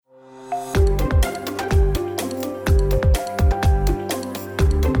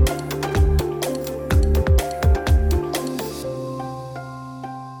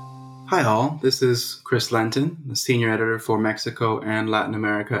Hi, all. This is Chris Lenton, the Senior Editor for Mexico and Latin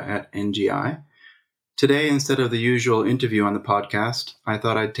America at NGI. Today, instead of the usual interview on the podcast, I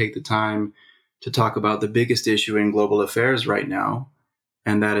thought I'd take the time to talk about the biggest issue in global affairs right now,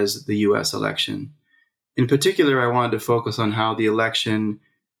 and that is the U.S. election. In particular, I wanted to focus on how the election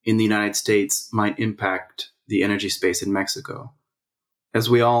in the United States might impact the energy space in Mexico. As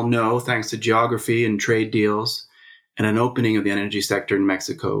we all know, thanks to geography and trade deals, and an opening of the energy sector in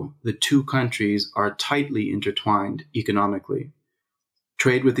Mexico, the two countries are tightly intertwined economically.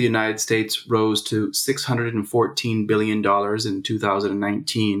 Trade with the United States rose to $614 billion in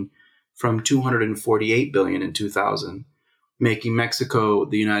 2019 from $248 billion in 2000, making Mexico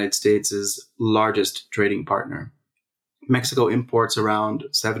the United States' largest trading partner. Mexico imports around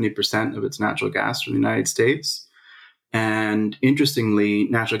 70% of its natural gas from the United States. And interestingly,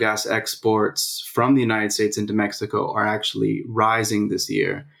 natural gas exports from the United States into Mexico are actually rising this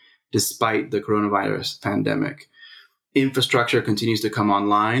year, despite the coronavirus pandemic. Infrastructure continues to come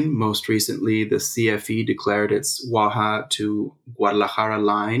online. Most recently, the CFE declared its Waha to Guadalajara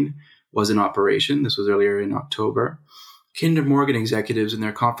line was in operation. This was earlier in October. Kinder Morgan executives in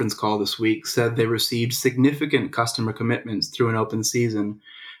their conference call this week said they received significant customer commitments through an open season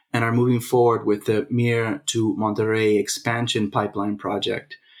and are moving forward with the Mir to Monterrey expansion pipeline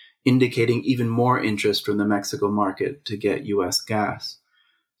project, indicating even more interest from the Mexico market to get U.S. gas.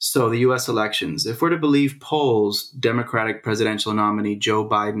 So the U.S. elections. If we're to believe polls, Democratic presidential nominee Joe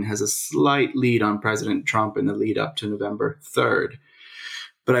Biden has a slight lead on President Trump in the lead up to November 3rd.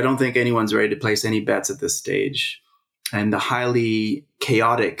 But I don't think anyone's ready to place any bets at this stage. And the highly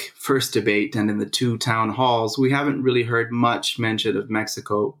chaotic first debate and in the two town halls, we haven't really heard much mention of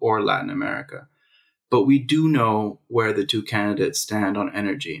Mexico or Latin America. But we do know where the two candidates stand on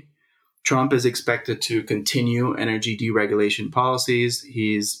energy. Trump is expected to continue energy deregulation policies.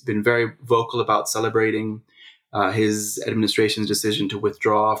 He's been very vocal about celebrating his administration's decision to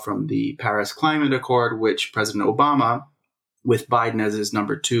withdraw from the Paris Climate Accord, which President Obama, with Biden as his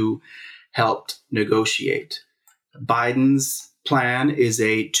number two, helped negotiate. Biden's plan is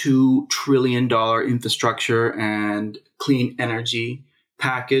a $2 trillion infrastructure and clean energy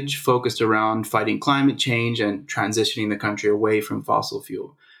package focused around fighting climate change and transitioning the country away from fossil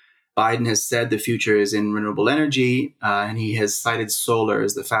fuel. Biden has said the future is in renewable energy, and he has cited solar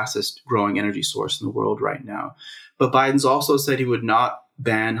as the fastest growing energy source in the world right now. But Biden's also said he would not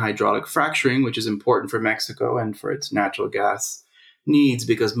ban hydraulic fracturing, which is important for Mexico and for its natural gas needs,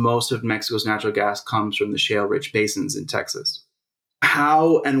 because most of Mexico's natural gas comes from the shale-rich basins in Texas.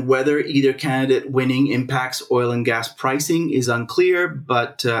 How and whether either candidate winning impacts oil and gas pricing is unclear,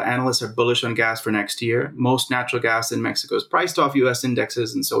 but analysts are bullish on gas for next year. Most natural gas in Mexico is priced off U.S.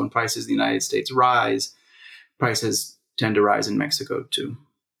 indexes, and so when prices in the United States rise, prices tend to rise in Mexico too.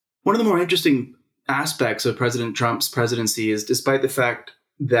 One of the more interesting aspects of President Trump's presidency is, despite the fact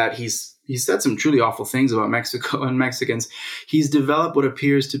that he's said some truly awful things about Mexico and Mexicans, he's developed what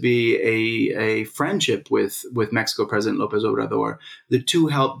appears to be a friendship with Mexico President Lopez Obrador. The two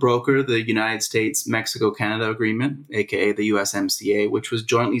helped broker the United States-Mexico-Canada Agreement, aka the USMCA, which was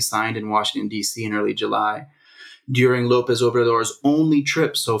jointly signed in Washington, D.C. in early July, during Lopez Obrador's only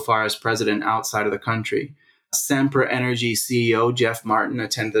trip so far as president outside of the country. Sempra Energy CEO Jeff Martin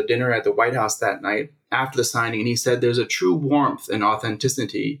attended the dinner at the White House that night after the signing, and he said there's a true warmth and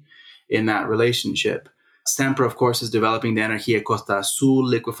authenticity in that relationship. Sempra, of course, is developing the Energía Costa Azul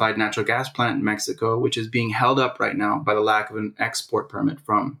liquefied natural gas plant in Mexico, which is being held up right now by the lack of an export permit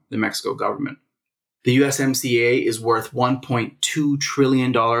from the Mexico government. The USMCA is worth $1.2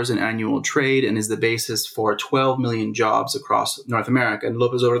 trillion in annual trade and is the basis for 12 million jobs across North America. And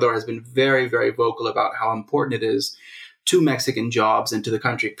Lopez Obrador has been very, very vocal about how important it is to Mexican jobs and to the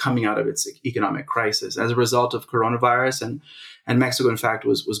country coming out of its economic crisis. As a result of coronavirus, and Mexico, in fact,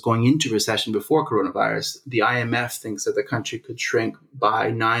 was going into recession before coronavirus, the IMF thinks that the country could shrink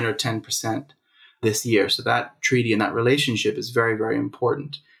by 9 or 10% this year. So that treaty and that relationship is very, very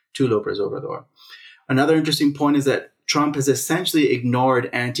important to Lopez Obrador. Another interesting point is that Trump has essentially ignored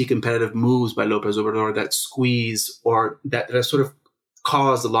anti-competitive moves by Lopez Obrador that squeeze or that have sort of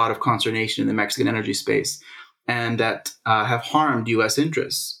caused a lot of consternation in the Mexican energy space and that have harmed U.S.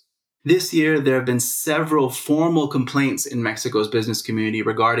 interests. This year, there have been several formal complaints in Mexico's business community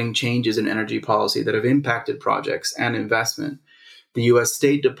regarding changes in energy policy that have impacted projects and investment. The U.S.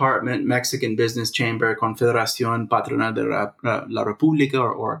 State Department, Mexican Business Chamber, Confederación Patronal de la República,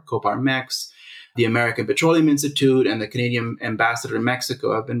 or Coparmex, the American Petroleum Institute, and the Canadian ambassador in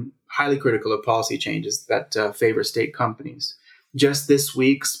Mexico have been highly critical of policy changes that favor state companies. Just this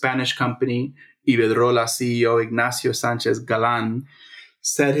week, Spanish company Iberdrola CEO Ignacio Sanchez Galan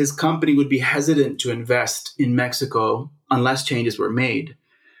said his company would be hesitant to invest in Mexico unless changes were made.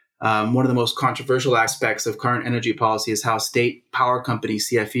 One of the most controversial aspects of current energy policy is how state power company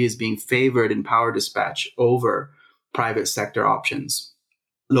CFE is being favored in power dispatch over private sector options.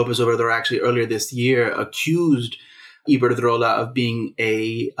 López Obrador actually earlier this year accused Iberdrola of being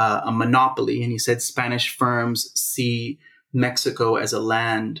a monopoly, and he said Spanish firms see Mexico as a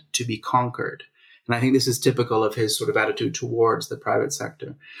land to be conquered. And I think this is typical of his sort of attitude towards the private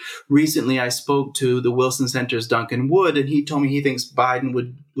sector. Recently, I spoke to the Wilson Center's Duncan Wood, and he told me he thinks Biden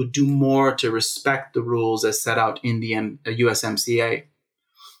would do more to respect the rules as set out in the USMCA.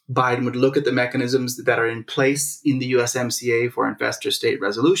 Biden would look at the mechanisms that are in place in the USMCA for investor-state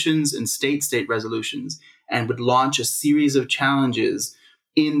resolutions and state-state resolutions, and would launch a series of challenges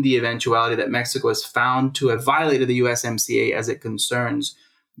in the eventuality that Mexico is found to have violated the USMCA as it concerns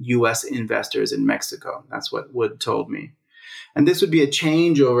U.S. investors in Mexico. That's what Wood told me. And this would be a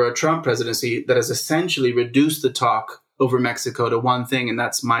change over a Trump presidency that has essentially reduced the talk over Mexico to one thing, and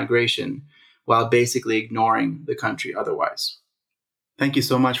that's migration, while basically ignoring the country otherwise. Thank you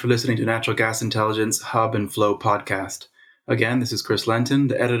so much for listening to Natural Gas Intelligence Hub and Flow podcast. Again, this is Chris Lenton,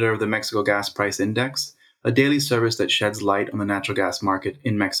 the editor of the Mexico Gas Price Index, a daily service that sheds light on the natural gas market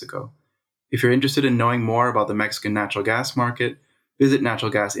in Mexico. If you're interested in knowing more about the Mexican natural gas market, visit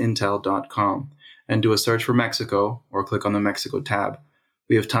naturalgasintel.com and do a search for Mexico or click on the Mexico tab.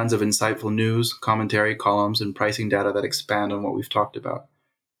 We have tons of insightful news, commentary, columns, and pricing data that expand on what we've talked about.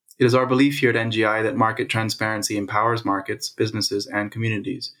 It is our belief here at NGI that market transparency empowers markets, businesses, and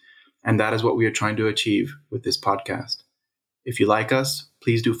communities, and that is what we are trying to achieve with this podcast. If you like us,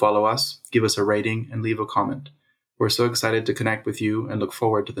 please do follow us, give us a rating, and leave a comment. We're so excited to connect with you and look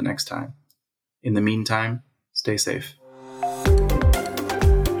forward to the next time. In the meantime, stay safe.